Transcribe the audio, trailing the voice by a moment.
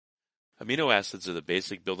Amino acids are the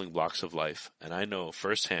basic building blocks of life, and I know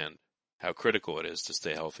firsthand how critical it is to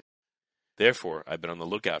stay healthy. Therefore, I've been on the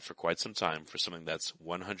lookout for quite some time for something that's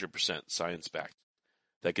 100% science-backed,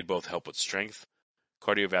 that could both help with strength,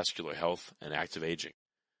 cardiovascular health, and active aging.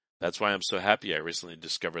 That's why I'm so happy I recently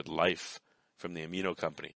discovered Life from the Amino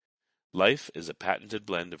Company. Life is a patented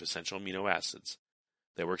blend of essential amino acids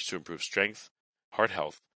that works to improve strength, heart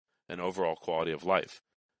health, and overall quality of life,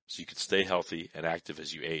 so you can stay healthy and active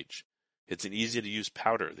as you age. It's an easy-to-use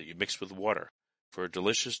powder that you mix with water for a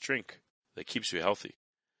delicious drink that keeps you healthy.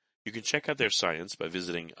 You can check out their science by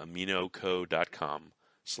visiting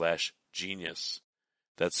aminoco.com/genius.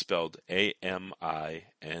 That's spelled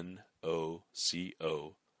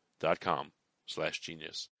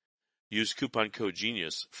AMINOCO.com/genius. Use coupon code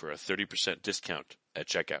GENIUS for a 30% discount at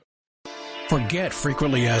checkout. Forget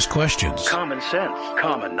frequently asked questions, common sense,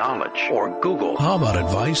 common knowledge, or Google. How about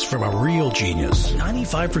advice from a real genius?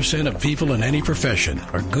 95% of people in any profession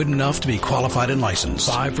are good enough to be qualified and licensed.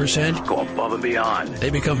 5% go above and beyond. They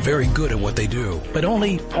become very good at what they do, but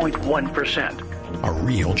only 0.1% are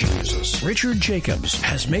real geniuses. Richard Jacobs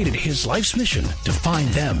has made it his life's mission to find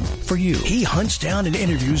them for you. He hunts down and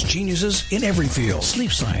interviews geniuses in every field: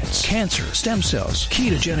 sleep science, cancer, stem cells,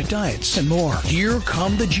 ketogenic diets, and more. Here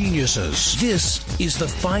come the geniuses. This is the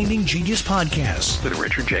Finding Genius Podcast with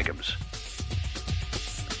Richard Jacobs.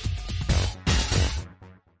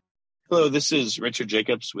 Hello, this is Richard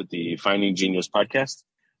Jacobs with the Finding Genius Podcast.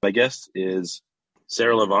 My guest is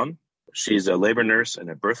Sarah Levon. She's a labor nurse and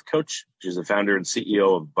a birth coach. She's the founder and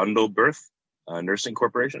CEO of Childbirth Nursing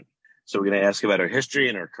Corporation. So we're going to ask about her history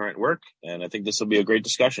and her current work, and I think this will be a great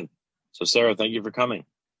discussion. So Sarah, thank you for coming.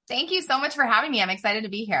 Thank you so much for having me. I'm excited to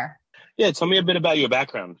be here. Yeah, tell me a bit about your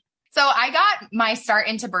background. So I got my start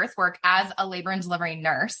into birth work as a labor and delivery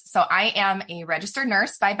nurse. So I am a registered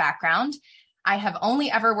nurse by background. I have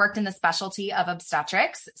only ever worked in the specialty of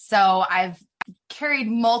obstetrics. So I've carried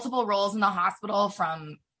multiple roles in the hospital,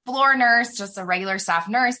 from floor nurse, just a regular staff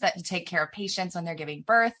nurse that to take care of patients when they're giving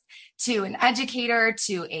birth, to an educator,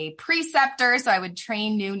 to a preceptor. So I would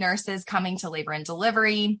train new nurses coming to labor and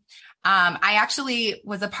delivery. I actually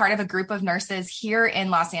was a part of a group of nurses here in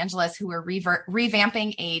Los Angeles who were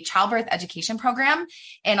revamping a childbirth education program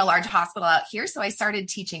in a large hospital out here. So I started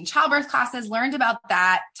teaching childbirth classes, learned about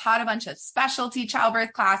that, taught a bunch of specialty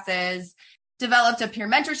childbirth classes, developed a peer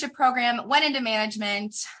mentorship program, went into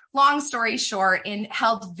management. Long story short,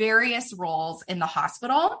 held various roles in the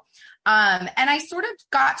hospital. And I sort of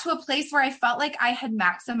got to a place where I felt like I had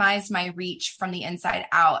maximized my reach from the inside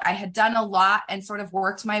out. I had done a lot and sort of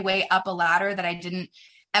worked my way up a ladder that I didn't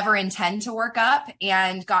ever intend to work up,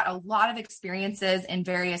 and got a lot of experiences in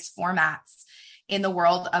various formats in the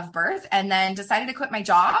world of birth, and then decided to quit my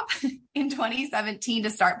job in 2017 to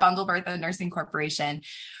start Childbirth Nursing Corporation,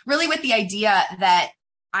 really with the idea that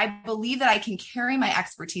I believe that I can carry my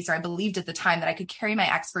expertise, or I believed at the time that I could carry my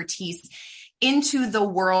expertise into the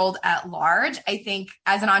world at large. I think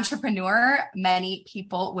as an entrepreneur, many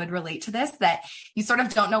people would relate to this, that you sort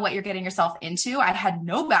of don't know what you're getting yourself into. I had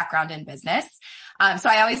no background in business. So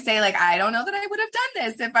I always say, like, I don't know that I would have done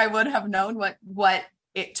this if I would have known what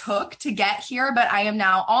it took to get here. But I am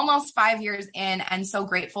now almost 5 years in, and so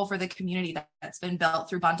grateful for the community that's been built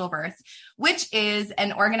through Childbirth, which is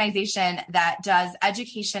an organization that does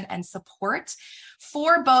education and support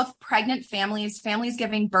for both pregnant families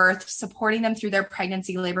giving birth, supporting them through their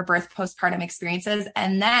pregnancy, labor, birth, postpartum experiences.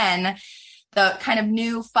 And then the kind of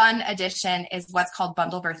new fun addition is what's called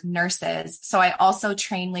Childbirth Nurses. So I also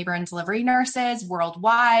train labor and delivery nurses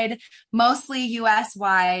worldwide, mostly US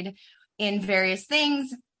wide, in various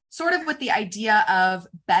things, sort of with the idea of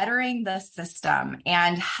bettering the system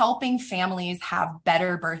and helping families have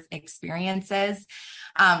better birth experiences.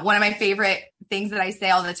 One of my favorite things that I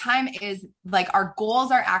say all the time is, like, our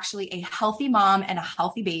goals are actually a healthy mom and a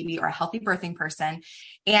healthy baby, or a healthy birthing person.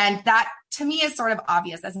 And that to me is sort of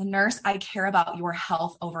obvious. As a nurse, I care about your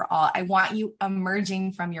health overall. I want you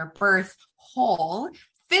emerging from your birth whole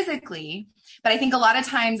physically. But I think a lot of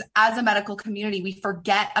times as a medical community, we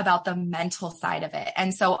forget about the mental side of it.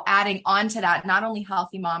 And so adding on to that, not only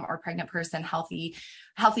healthy mom or pregnant person, healthy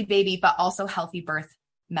baby, but also healthy birth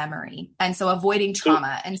memory. And so avoiding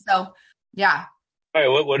trauma. And so, yeah. All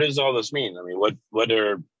right. What does all this mean? I mean, what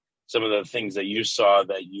are some of the things that you saw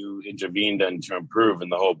that you intervened in to improve in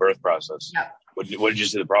the whole birth process? Yep. What did you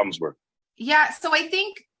see the problems were? Yeah. So I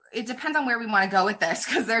think it depends on where we want to go with this,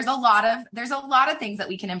 because there's a lot of things that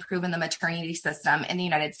we can improve in the maternity system in the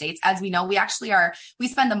United States. As we know, we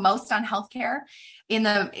spend the most on healthcare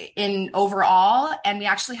in overall, and we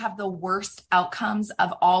actually have the worst outcomes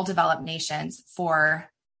of all developed nations for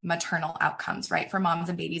maternal outcomes, right? For moms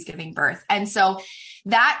and babies giving birth. And so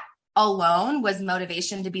that alone was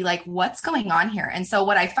motivation to be like, what's going on here? And so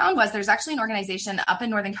what I found was there's actually an organization up in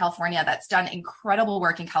Northern California that's done incredible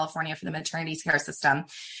work in California for the maternity care system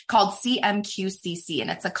called CMQCC. And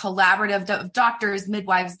it's a collaborative of doctors,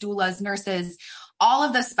 midwives, doulas, nurses, all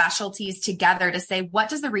of the specialties together to say, what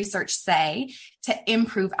does the research say to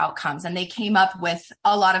improve outcomes? And they came up with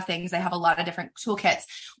a lot of things. They have a lot of different toolkits.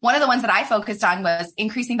 One of the ones that I focused on was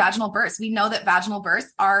increasing vaginal births. We know that vaginal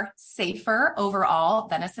births are safer overall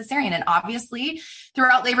than a cesarean. And obviously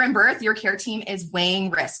throughout labor and birth, your care team is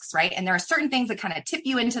weighing risks, right? And there are certain things that kind of tip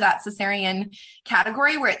you into that cesarean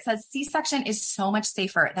category where it says C-section is so much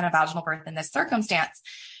safer than a vaginal birth in this circumstance.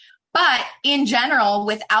 But in general,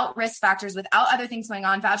 without risk factors, without other things going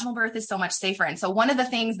on, vaginal birth is so much safer. And so one of the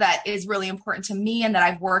things that is really important to me and that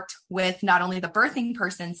I've worked with not only the birthing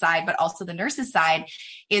person side, but also the nurse's side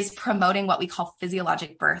is promoting what we call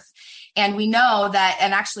physiologic birth. And we know that,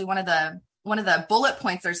 and actually one of the bullet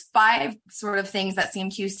points, there's 5 sort of things that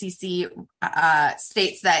CMQCC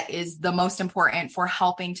states that is the most important for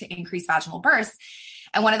helping to increase vaginal births.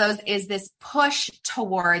 And one of those is this push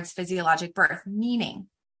towards physiologic birth, meaning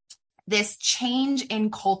this change in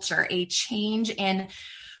culture, a change in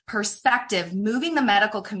perspective, moving the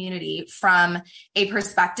medical community from a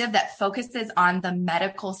perspective that focuses on the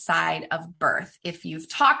medical side of birth. If you've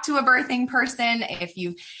talked to a birthing person, if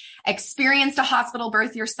you've experienced a hospital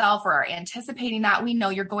birth yourself or are anticipating that, we know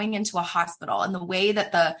you're going into a hospital, and the way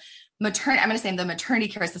that the maternity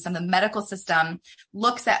care system, the medical system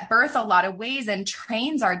looks at birth a lot of ways and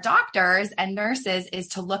trains our doctors and nurses is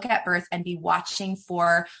to look at birth and be watching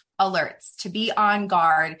for alerts, to be on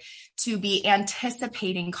guard, to be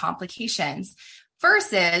anticipating complications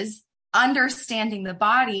versus understanding the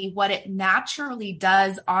body, what it naturally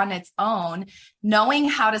does on its own, knowing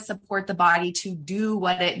how to support the body to do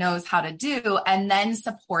what it knows how to do, and then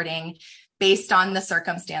supporting based on the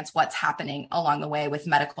circumstance, what's happening along the way with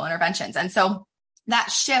medical interventions. And so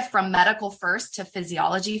that shift from medical first to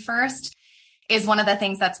physiology first is one of the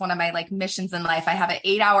things that's one of my missions in life. I have an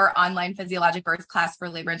 8-hour online physiologic birth class for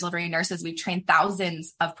labor and delivery nurses. We've trained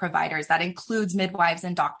thousands of providers. That includes midwives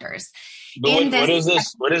and doctors. But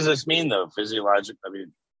what does this mean though? Physiologic? I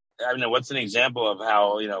mean, what's an example of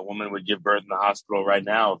how, a woman would give birth in the hospital right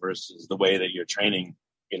now versus the way that you're training?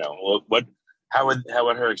 How would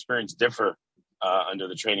her experience differ under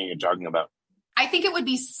the training you're talking about? I think it would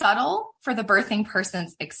be subtle for the birthing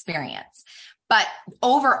person's experience. But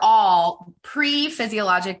overall,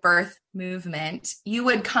 pre-physiologic birth movement, you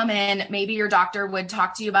would come in, maybe your doctor would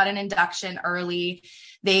talk to you about an induction early.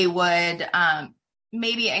 They would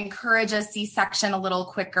maybe encourage a C-section a little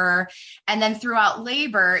quicker. And then throughout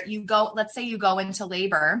labor, let's say you go into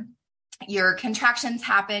labor, your contractions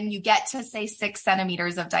happen, you get to say 6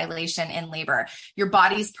 centimeters of dilation in labor. Your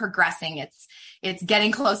body's progressing. It's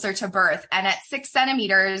getting closer to birth. And at 6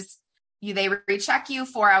 centimeters, they recheck you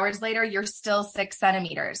 4 hours later, you're still 6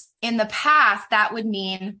 centimeters. In the past, that would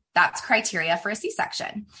mean that's criteria for a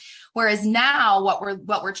C-section. Whereas now what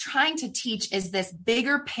we're trying to teach is this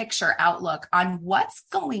bigger picture outlook on what's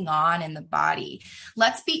going on in the body.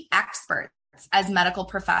 Let's be experts as medical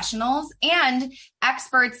professionals and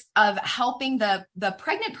experts of helping the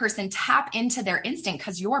pregnant person tap into their instinct,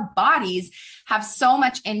 because your bodies have so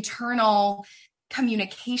much internal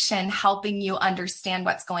communication helping you understand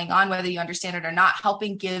what's going on, whether you understand it or not,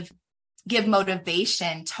 helping give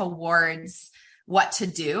motivation towards what to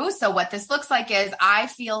do. So what this looks like is I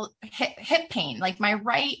feel hip pain, like my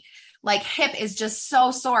right hip is just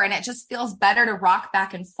so sore and it just feels better to rock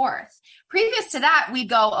back and forth. Previous to that, we'd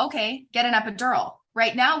go, okay, get an epidural.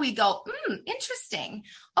 Right now we go, interesting.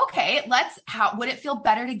 Okay, how would it feel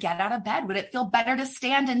better to get out of bed? Would it feel better to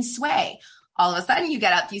stand and sway? All of a sudden you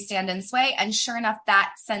get up, you stand and sway, and sure enough,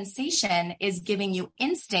 that sensation is giving you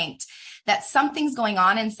instinct that something's going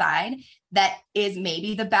on inside that is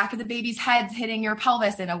maybe the back of the baby's head hitting your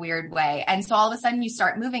pelvis in a weird way. And so all of a sudden you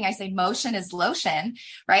start moving. I say motion is lotion,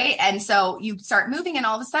 right? And so you start moving and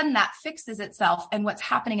all of a sudden that fixes itself. And what's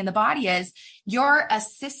happening in the body is you're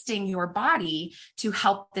assisting your body to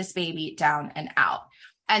help this baby down and out.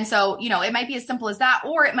 And so, it might be as simple as that,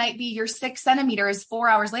 or it might be you're 6 centimeters, 4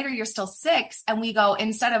 hours later, you're still 6. And we go,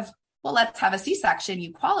 instead of, well, let's have a C-section,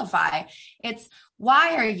 you qualify. It's,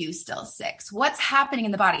 why are you still 6? What's happening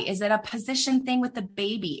in the body? Is it a position thing with the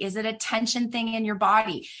baby? Is it a tension thing in your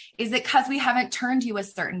body? Is it because we haven't turned you a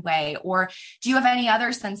certain way? Or do you have any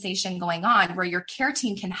other sensation going on where your care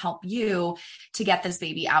team can help you to get this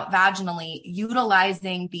baby out vaginally,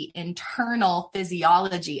 utilizing the internal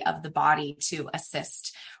physiology of the body to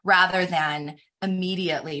assist rather than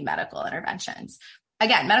immediately medical interventions?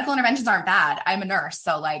 again, medical interventions aren't bad. I'm a nurse,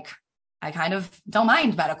 so like I kind of don't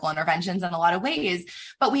mind medical interventions in a lot of ways,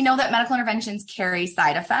 but we know that medical interventions carry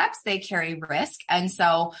side effects, they carry risk. And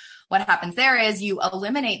so what happens there is you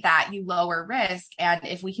eliminate that, you lower risk. And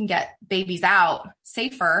if we can get babies out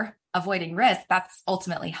safer, avoiding risk, that's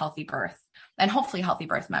ultimately healthy birth and hopefully healthy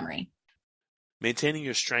birth memory. Maintaining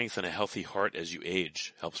your strength and a healthy heart as you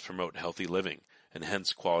age helps promote healthy living and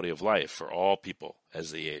hence quality of life for all people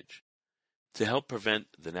as they age. To help prevent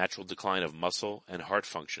the natural decline of muscle and heart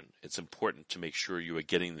function, it's important to make sure you are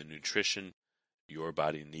getting the nutrition your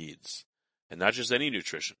body needs. And not just any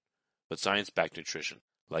nutrition, but science-backed nutrition,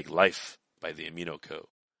 like Life by the Amino Co.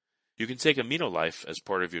 You can take Amino Life as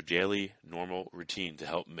part of your daily, normal routine to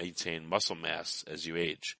help maintain muscle mass as you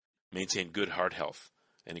age, maintain good heart health,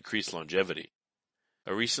 and increase longevity.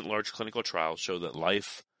 A recent large clinical trial showed that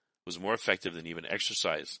Life was more effective than even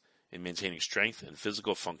exercise in maintaining strength and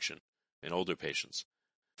physical function in older patients.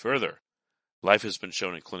 Further, Life has been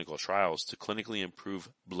shown in clinical trials to clinically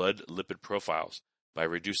improve blood lipid profiles by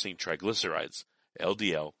reducing triglycerides,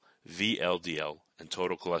 LDL, VLDL, and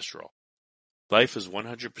total cholesterol. Life is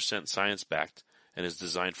 100% science-backed and is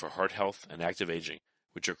designed for heart health and active aging,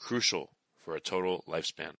 which are crucial for a total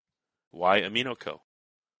lifespan. Why Amino Co?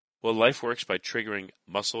 Well, Life works by triggering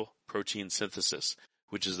muscle protein synthesis,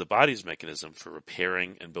 which is the body's mechanism for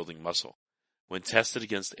repairing and building muscle. When tested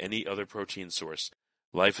against any other protein source,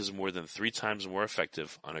 Life is more than 3 times more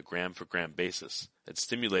effective on a gram-for-gram basis at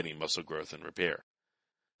stimulating muscle growth and repair.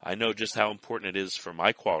 I know just how important it is for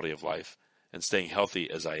my quality of life and staying healthy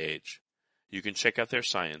as I age. You can check out their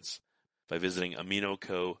science by visiting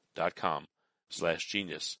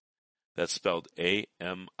aminoco.com/genius. That's spelled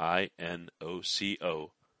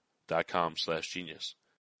AMINOCO.com/genius.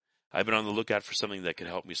 I've been on the lookout for something that can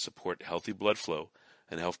help me support healthy blood flow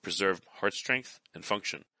and help preserve heart strength and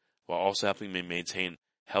function, while also helping me maintain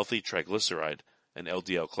healthy triglyceride and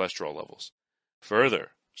LDL cholesterol levels.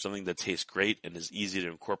 Further, something that tastes great and is easy to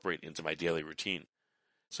incorporate into my daily routine.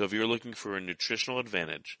 So if you're looking for a nutritional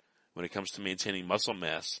advantage when it comes to maintaining muscle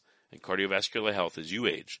mass and cardiovascular health as you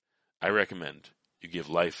age, I recommend you give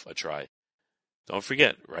Life a try. Don't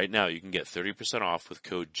forget, right now you can get 30% off with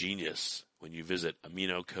code GENIUS when you visit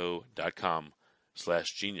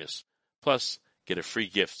aminoco.com/genius. Plus, get a free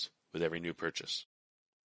gift with every new purchase.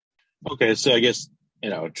 Okay, so I guess,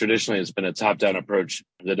 traditionally it's been a top-down approach.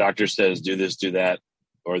 The doctor says, do this, do that,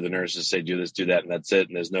 or the nurses say, do this, do that, and that's it.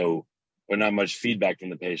 And there's not much feedback from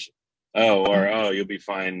the patient. Oh, you'll be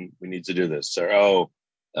fine. We need to do this. Or,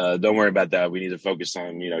 don't worry about that. We need to focus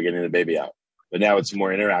on, getting the baby out. But now it's more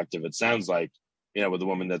interactive. It sounds like, with the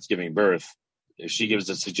woman that's giving birth, if she gives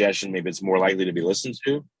a suggestion, maybe it's more likely to be listened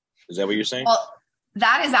to. Is that what you're saying? Well,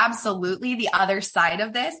 that is absolutely the other side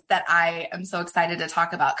of this that I am so excited to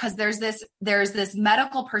talk about, because there's this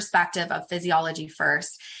medical perspective of physiology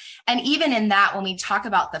first. And even in that, when we talk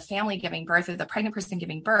about the family giving birth or the pregnant person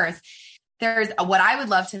giving birth, there's what I would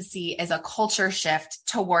love to see is a culture shift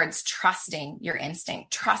towards trusting your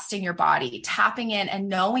instinct, trusting your body, tapping in and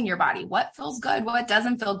knowing your body, what feels good, what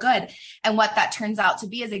doesn't feel good. And what that turns out to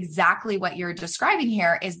be is exactly what you're describing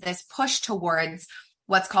here, is this push towards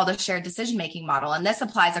what's called a shared decision-making model. And this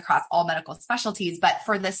applies across all medical specialties. But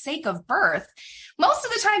for the sake of birth, most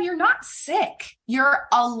of the time you're not sick, you're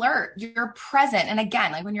alert, you're present. And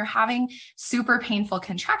again, like when you're having super painful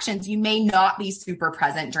contractions, you may not be super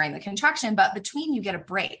present during the contraction, but between you get a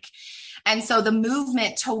break. And so the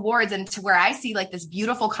movement towards, and to where I see like this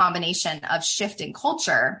beautiful combination of shift in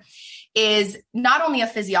culture, is not only a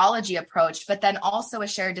physiology approach, but then also a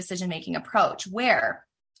shared decision-making approach where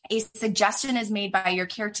a suggestion is made by your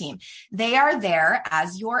care team. They are there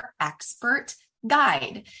as your expert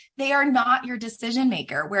guide. They are not your decision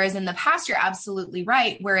maker. Whereas in the past, you're absolutely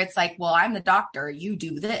right, where it's like, well, I'm the doctor, you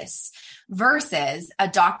do this, versus a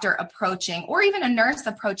doctor approaching, or even a nurse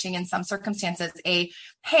approaching in some circumstances, hey,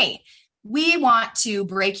 we want to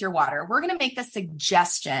break your water. We're going to make the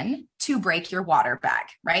suggestion to break your water bag,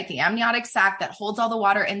 right? The amniotic sac that holds all the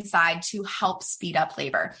water inside to help speed up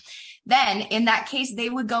labor. Then in that case, they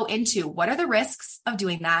would go into what are the risks of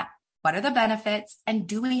doing that? What are the benefits? And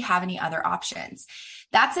do we have any other options?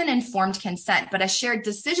 That's an informed consent, but a shared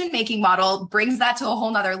decision-making model brings that to a whole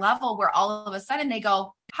nother level where all of a sudden they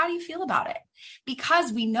go, how do you feel about it?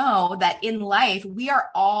 Because we know that in life, we are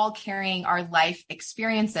all carrying our life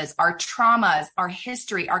experiences, our traumas, our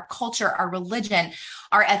history, our culture, our religion,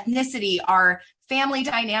 our ethnicity, our family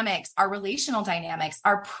dynamics, our relational dynamics,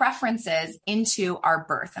 our preferences into our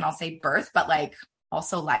birth. And I'll say birth, but like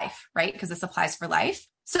also life, right? Because this applies for life.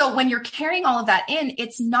 So when you're carrying all of that in,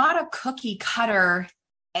 it's not a cookie cutter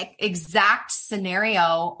exact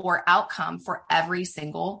scenario or outcome for every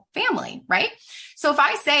single family, right? So if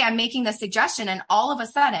I say I'm making this suggestion and all of a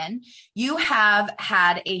sudden you have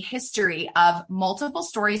had a history of multiple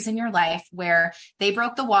stories in your life where they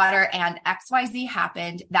broke the water and XYZ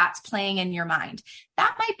happened, that's playing in your mind.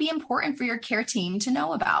 That might be important for your care team to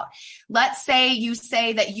know about. Let's say you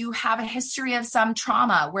say that you have a history of some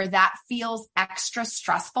trauma where that feels extra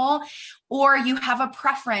stressful, or you have a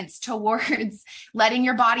preference towards letting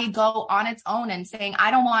your body go on its own and saying, I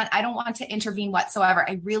don't want to intervene whatsoever.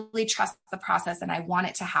 I really trust the process and I want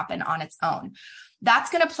it to happen on its own.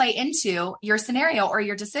 That's going to play into your scenario or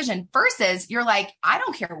your decision versus you're like, I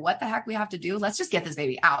don't care what the heck we have to do. Let's just get this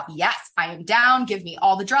baby out. Yes, I am down. Give me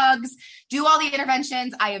all the drugs, do all the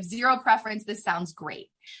interventions. I have zero preference. This sounds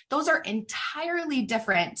great. Those are entirely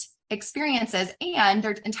different experiences and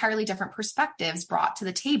they're entirely different perspectives brought to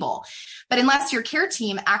the table. But unless your care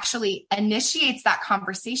team actually initiates that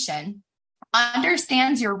conversation,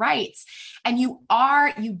 understands your rights, and you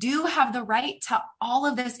do have the right to all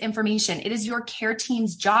of this information. It is your care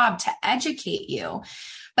team's job to educate you.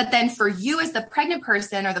 But then for you as the pregnant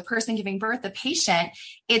person or the person giving birth, the patient,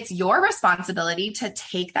 it's your responsibility to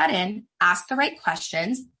take that in, ask the right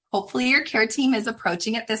questions. Hopefully your care team is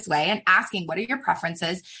approaching it this way and asking, what are your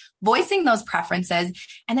preferences, voicing those preferences.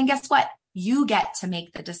 And then guess what? You get to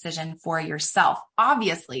make the decision for yourself,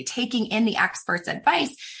 obviously taking in the expert's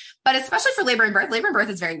advice. But especially for labor and birth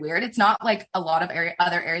is very weird. It's not like a lot of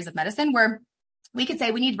other areas of medicine where we could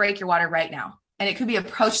say we need to break your water right now. And it could be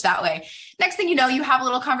approached that way. Next thing you know, you have a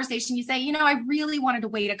little conversation. You say, I really wanted to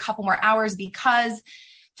wait a couple more hours because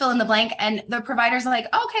fill in the blank. And the provider's like,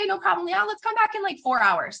 okay, no problem. Yeah, let's come back in like 4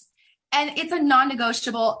 hours. And it's a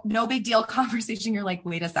non-negotiable, no big deal conversation. You're like,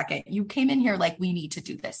 wait a second, you came in here like we need to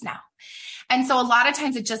do this now. And so a lot of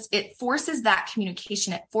times it forces that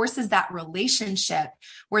communication. It forces that relationship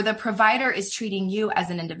where the provider is treating you as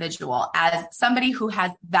an individual, as somebody who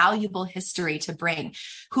has valuable history to bring,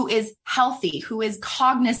 who is healthy, who is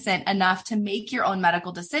cognizant enough to make your own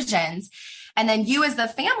medical decisions. And then you as the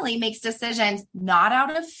family makes decisions not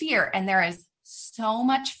out of fear. And there is so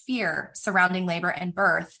much fear surrounding labor and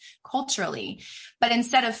birth culturally, but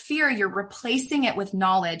instead of fear, you're replacing it with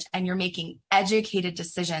knowledge and you're making educated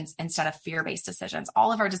decisions instead of fear-based decisions.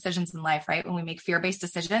 All of our decisions in life, right? When we make fear-based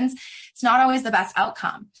decisions, it's not always the best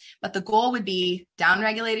outcome, but the goal would be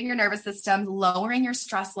downregulating your nervous system, lowering your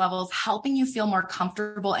stress levels, helping you feel more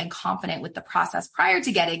comfortable and confident with the process prior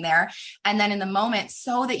to getting there. And then in the moment,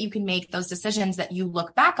 so that you can make those decisions that you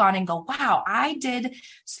look back on and go, wow, I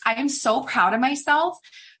am so proud of myself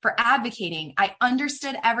for advocating. I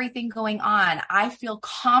understood everything going on. I feel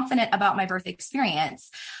confident about my birth experience.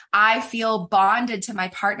 I feel bonded to my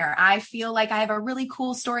partner. I feel like I have a really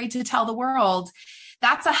cool story to tell the world.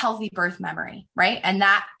 That's a healthy birth memory, right? And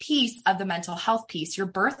that piece of the mental health piece, your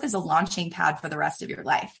birth is a launching pad for the rest of your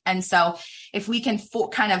life. And so if we can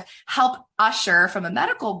kind of help usher from a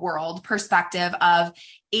medical world perspective of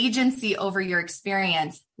agency over your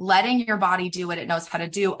experience, letting your body do what it knows how to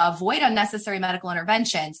do, avoid unnecessary medical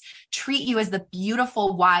interventions, treat you as the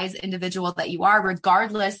beautiful, wise individual that you are,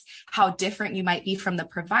 regardless how different you might be from the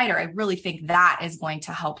provider, I really think that is going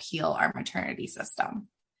to help heal our maternity system.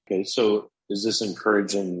 Okay, so is this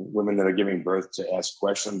encouraging women that are giving birth to ask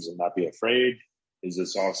questions and not be afraid? Is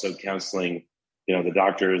this also counseling, the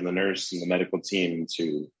doctor and the nurse and the medical team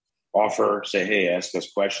to say, hey, ask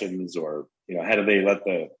us questions, or, how do they let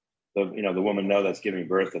the woman know that's giving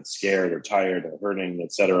birth, that's scared or tired or hurting,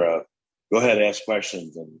 et cetera? Go ahead, ask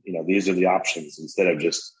questions. And, these are the options instead of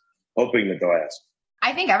just hoping that they'll ask.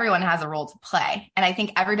 I think everyone has a role to play. And I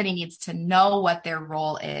think everybody needs to know what their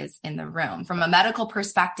role is in the room. From a medical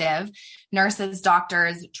perspective, nurses,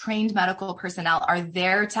 doctors, trained medical personnel are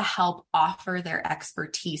there to help offer their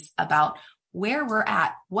expertise about where we're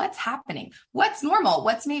at, what's happening, what's normal,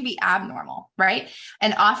 what's maybe abnormal, right?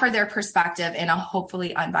 And offer their perspective in a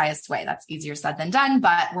hopefully unbiased way. That's easier said than done,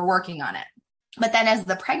 but we're working on it. But then as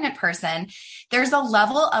the pregnant person, there's a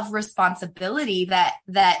level of responsibility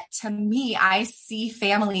that to me, I see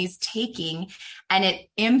families taking and it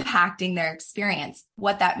impacting their experience.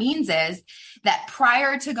 What that means is that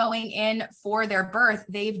prior to going in for their birth,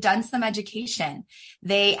 they've done some education.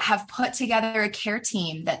 They have put together a care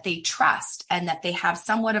team that they trust and that they have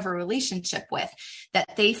somewhat of a relationship with,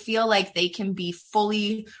 that they feel like they can be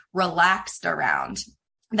fully relaxed around.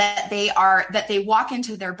 That they walk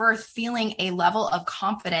into their birth feeling a level of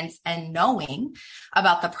confidence and knowing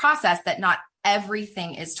about the process that not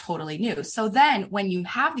everything is totally new. So then when you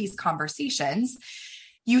have these conversations,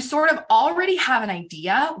 you sort of already have an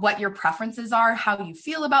idea what your preferences are, how you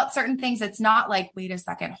feel about certain things. It's not like, wait a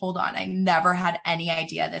second, hold on. I never had any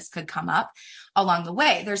idea this could come up along the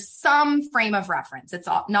way. There's some frame of reference. It's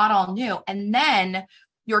not all new. And then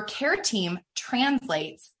your care team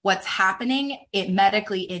translates what's happening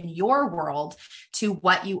medically in your world to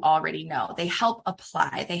what you already know. They help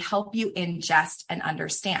apply, they help you ingest and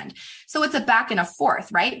understand. So it's a back and a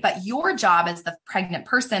forth, right? But your job as the pregnant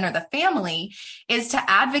person or the family is to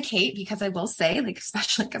advocate, because I will say, like,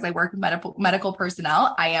 especially because I work with medical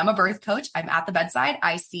personnel, I am a birth coach. I'm at the bedside.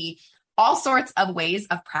 I see all sorts of ways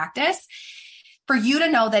of practice. For you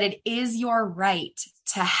to know that it is your right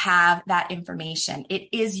to have that information. It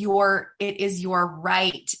is your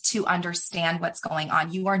right to understand what's going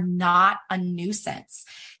on. You are not a nuisance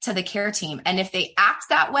to the care team. And if they act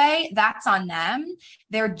that way, that's on them.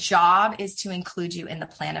 Their job is to include you in the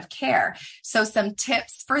plan of care. So some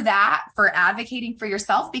tips for that, for advocating for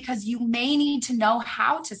yourself, because you may need to know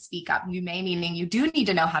how to speak up. Meaning you do need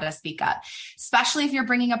to know how to speak up, especially if you're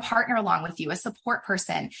bringing a partner along with you, a support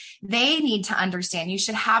person. They need to understand. You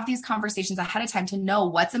should have these conversations ahead of time to know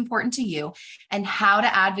what's important to you and how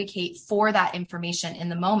to advocate for that information in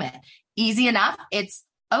the moment. Easy enough. It's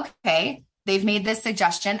okay. They've made this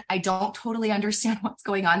suggestion. I don't totally understand what's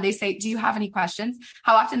going on. They say, do you have any questions?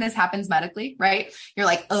 How often this happens medically, right? You're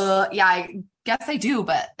like, yeah, I guess I do.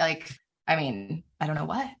 But like, I mean, I don't know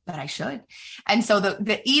what, but I should. And so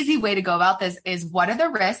the easy way to go about this is, what are the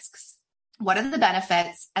risks? What are the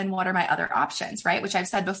benefits? And what are my other options, right? Which I've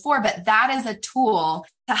said before, but that is a tool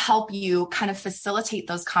to help you kind of facilitate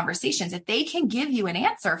those conversations. If they can give you an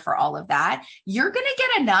answer for all of that, you're going to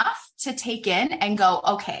get enough to take in and go,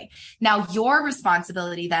 okay, now your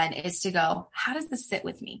responsibility then is to go, how does this sit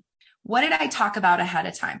with me? What did I talk about ahead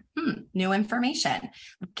of time? New information.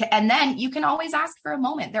 Okay. And then you can always ask for a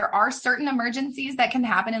moment. There are certain emergencies that can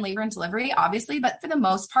happen in labor and delivery, obviously, but for the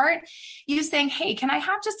most part, you saying, hey, can I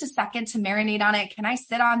have just a second to marinate on it? Can I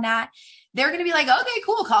sit on that? They're going to be like, okay,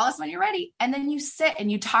 cool. Call us when you're ready. And then you sit and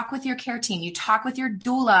you talk with your care team. You talk with your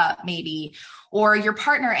doula maybe, or your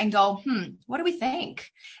partner and go, what do we think?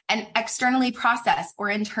 And externally process or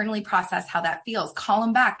internally process how that feels. Call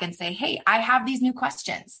them back and say, hey, I have these new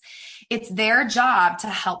questions. It's their job to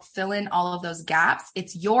help fill in all of those gaps.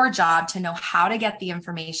 It's your job to know how to get the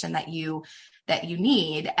information that you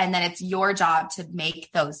need. And then it's your job to make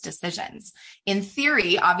those decisions. In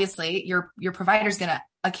theory, obviously, your provider's going to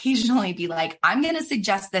occasionally be like, I'm going to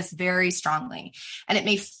suggest this very strongly. And it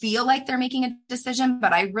may feel like they're making a decision,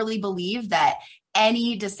 but I really believe that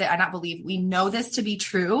we know this to be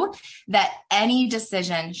true, that any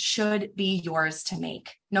decision should be yours to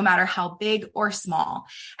make, no matter how big or small.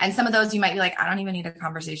 And some of those you might be like, I don't even need a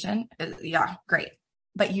conversation. Yeah, great.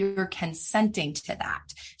 But you're consenting to that.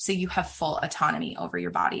 So you have full autonomy over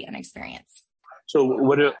your body and experience. So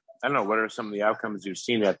what are some of the outcomes you've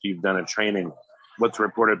seen after you've done a training? What's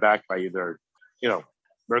reported back by either,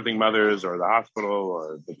 birthing mothers or the hospital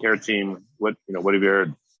or the care team? What have you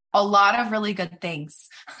heard? A lot of really good things.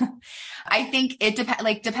 I think it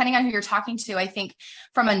depends, depending on who you're talking to. I think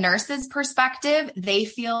from a nurse's perspective, they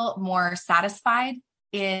feel more satisfied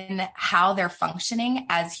in how they're functioning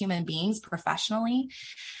as human beings professionally.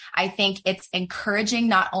 I think it's encouraging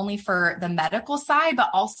not only for the medical side, but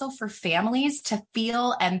also for families to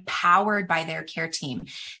feel empowered by their care team.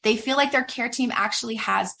 They feel like their care team actually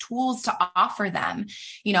has tools to offer them,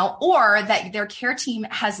 or that their care team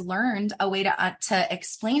has learned a way to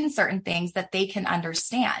explain certain things that they can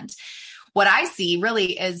understand. What I see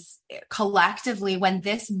really is collectively, when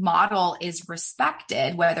this model is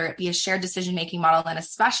respected, whether it be a shared decision-making model, and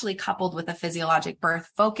especially coupled with a physiologic birth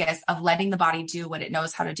focus of letting the body do what it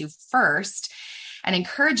knows how to do first and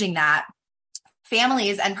encouraging that,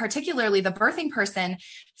 families, and particularly the birthing person,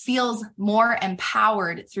 feels more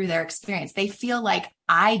empowered through their experience. They feel like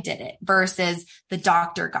I did it versus the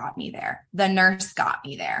doctor got me there, the nurse got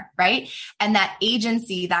me there, right? And that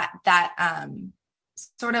agency, that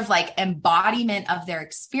sort of like embodiment of their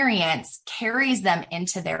experience carries them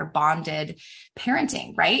into their bonded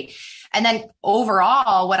parenting, right? And then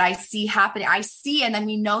overall, what I see happening, and then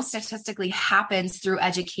we know statistically happens through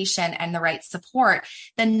education and the right support,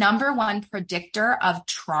 the number one predictor of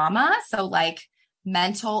trauma, so like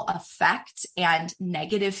mental effect and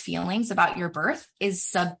negative feelings about your birth, is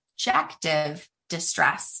subjective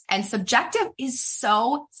distress. And subjective is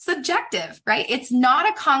so subjective, right? It's not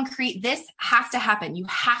a concrete, this has to happen. You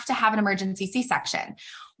have to have an emergency C-section.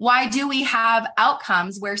 Why do we have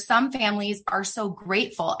outcomes where some families are so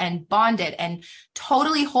grateful and bonded and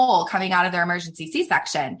totally whole coming out of their emergency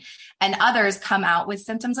C-section, and others come out with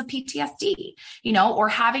symptoms of PTSD, or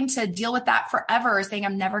having to deal with that forever, or saying,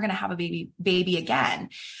 I'm never going to have a baby again?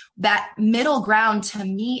 That middle ground to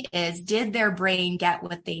me is, did their brain get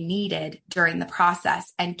what they needed during the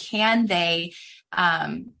process? And can they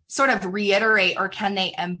sort of reiterate, or can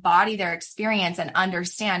they embody their experience and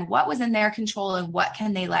understand what was in their control and what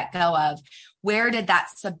can they let go of? Where did that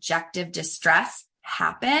subjective distress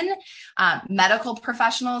happen? Medical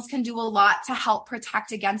professionals can do a lot to help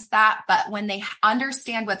protect against that. But when they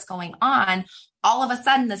understand what's going on, all of a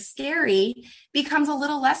sudden the scary becomes a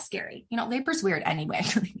little less scary. Labor's weird anyway,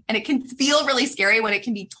 and it can feel really scary when it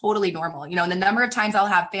can be totally normal. And the number of times I'll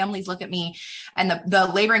have families look at me and the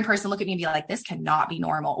laboring person look at me and be like, this cannot be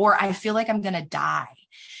normal, or I feel like I'm going to die.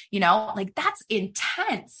 That's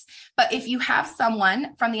intense. But if you have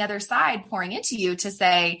someone from the other side pouring into you to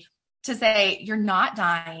say, you're not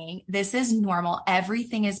dying. This is normal.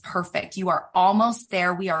 Everything is perfect. You are almost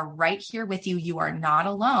there. We are right here with you. You are not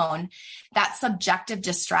alone. That subjective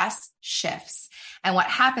distress shifts. And what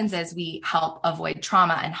happens is we help avoid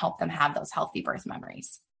trauma and help them have those healthy birth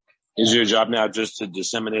memories. Is your job now just to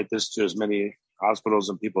disseminate this to as many hospitals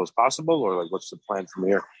and people as possible, or what's the plan from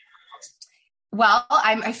here? Well,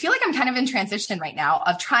 I feel like I'm kind of in transition right now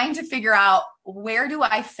of trying to figure out, where do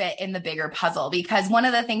I fit in the bigger puzzle? Because one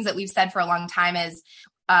of the things that we've said for a long time is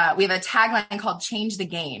we have a tagline called Change the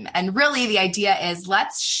Game. And really the idea is,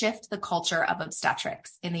 let's shift the culture of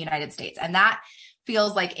obstetrics in the United States. And that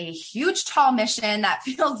feels like a huge, tall mission that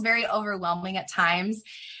feels very overwhelming at times.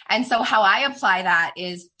 And so how I apply that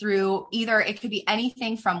is through it could be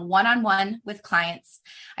anything from one-on-one with clients.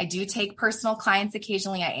 I do take personal clients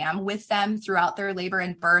occasionally. I am with them throughout their labor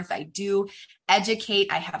and birth. I do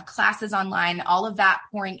educate. I have classes online, all of that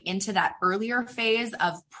pouring into that earlier phase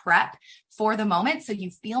of prep for the moment, so you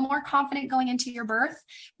feel more confident going into your birth.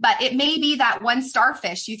 But it may be that one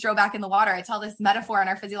starfish you throw back in the water. I tell this metaphor in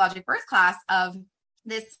our physiologic birth class of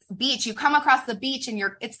this beach. You come across the beach and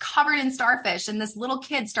it's covered in starfish, and this little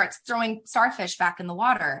kid starts throwing starfish back in the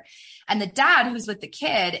water. And the dad who's with the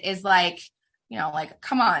kid is like,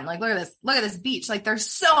 come on, look at this beach. There's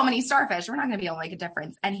so many starfish. We're not going to be able to make a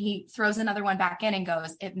difference. And he throws another one back in and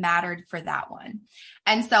goes, it mattered for that one.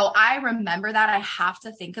 And so I remember that I have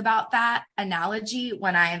to think about that analogy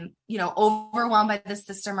when I'm, overwhelmed by the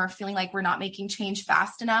system or feeling like we're not making change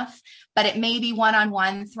fast enough. But it may be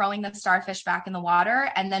one-on-one, throwing the starfish back in the water.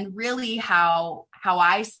 And then really how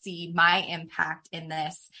I see my impact in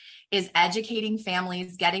this is educating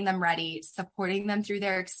families, getting them ready, supporting them through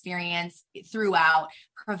their experience throughout,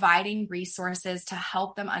 providing resources to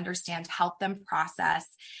help them understand, help them process.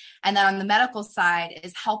 And then on the medical side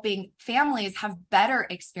is helping families have better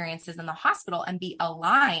experiences in the hospital and be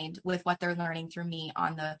aligned with what they're learning through me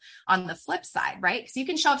on the flip side, right? Because you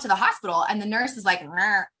can show up to the hospital and the nurse is like,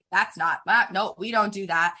 that's not, no, we don't do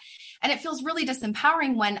that. And it feels really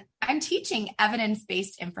disempowering when I'm teaching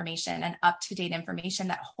evidence-based information and up-to-date information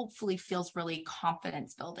that hopefully feels really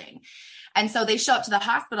confidence building. And so they show up to the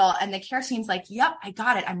hospital and the care team's like, yep, I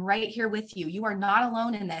got it. I'm right here with you. You are not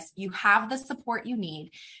alone in this. You have the support you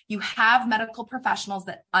need. You have medical professionals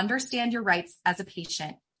that understand your rights as a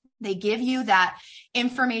patient. They give you that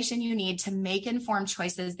information you need to make informed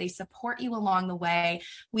choices. They support you along the way.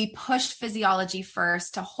 We push physiology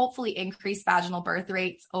first to hopefully increase vaginal birth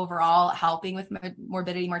rates overall, helping with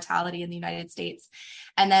morbidity, mortality in the United States.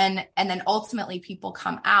 And then ultimately people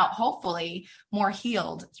come out, hopefully more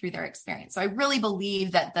healed through their experience. So I really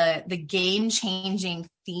believe that the game-changing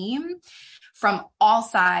theme from all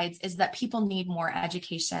sides is that people need more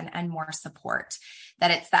education and more support.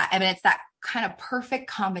 It's that kind of perfect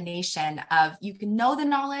combination of, you can know the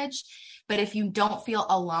knowledge, but if you don't feel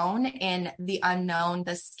alone in the unknown,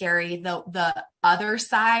 the scary, the other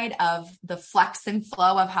side of the flex and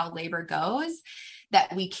flow of how labor goes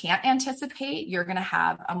that we can't anticipate, you're going to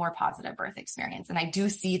have a more positive birth experience. And I do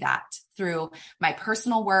see that through my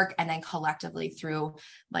personal work and then collectively through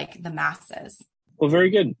the masses. Well, very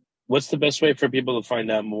good. What's the best way for people to find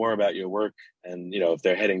out more about your work? And, if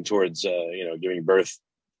they're heading towards, giving birth,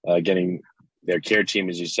 getting their care team,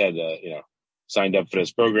 as you said, signed up for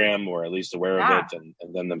this program, or at least aware of it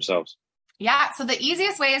and them themselves. Yeah. So the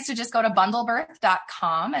easiest way is to just go to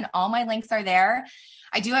bundlebirth.com, and all my links are there.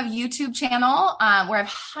 I do have a YouTube channel where I have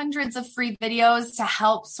hundreds of free videos to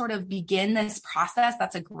help sort of begin this process.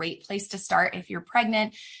 That's a great place to start if you're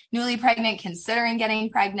pregnant, newly pregnant, considering getting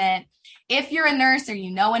pregnant. if you're a nurse or you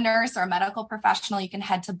know a nurse or a medical professional, you can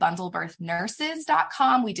head to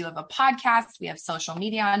bundlebirthnurses.com. We do have a podcast. We have social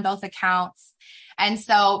media on both accounts. And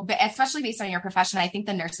so, but especially based on your profession, I think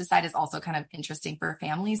the nurses side is also kind of interesting for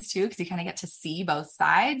families too, because you kind of get to see both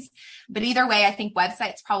sides. But either way, I think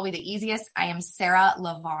website's probably the easiest. I am Sarah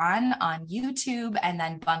Levon on YouTube, and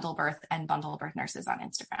then Bundle Birth and Bundle Birth Nurses on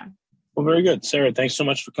Instagram. Well, very good. Sarah, thanks so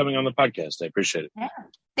much for coming on the podcast. I appreciate it. Yeah.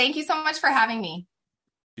 Thank you so much for having me.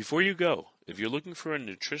 Before you go, if you're looking for a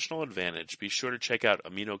nutritional advantage, be sure to check out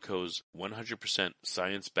AminoCo's 100%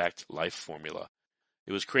 science-backed life formula.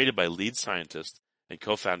 It was created by lead scientist and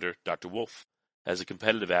co-founder Dr. Wolf. As a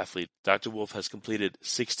competitive athlete, Dr. Wolf has completed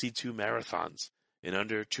 62 marathons in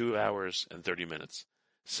under 2 hours and 30 minutes,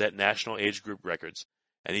 set national age group records,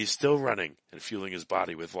 and he's still running and fueling his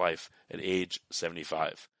body with life at age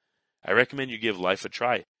 75. I recommend you give life a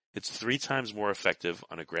try. It's 3 times more effective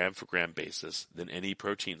on a gram-for-gram basis than any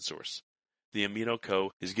protein source. The AminoCo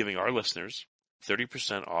is giving our listeners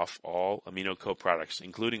 30% off all AminoCo products,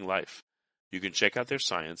 including Life. You can check out their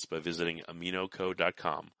science by visiting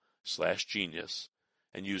aminoco.com/genius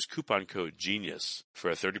and use coupon code GENIUS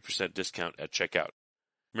for a 30% discount at checkout.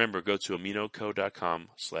 Remember, go to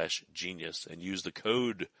aminoco.com/genius and use the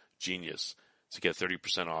code GENIUS to get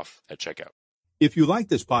 30% off at checkout. If you like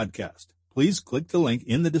this podcast, please click the link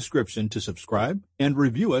in the description to subscribe and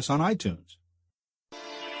review us on iTunes.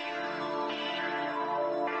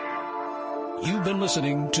 You've been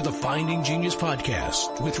listening to the Finding Genius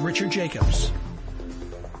podcast with Richard Jacobs.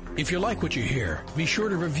 If you like what you hear, be sure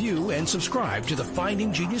to review and subscribe to the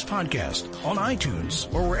Finding Genius podcast on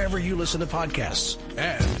iTunes or wherever you listen to podcasts.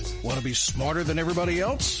 And want to be smarter than everybody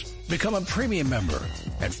else? Become a premium member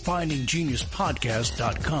at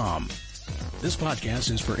findinggeniuspodcast.com. This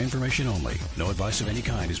podcast is for information only. No advice of any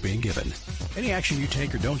kind is being given. Any action you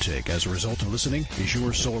take or don't take as a result of listening is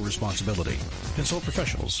your sole responsibility. Consult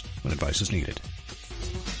professionals when advice is needed.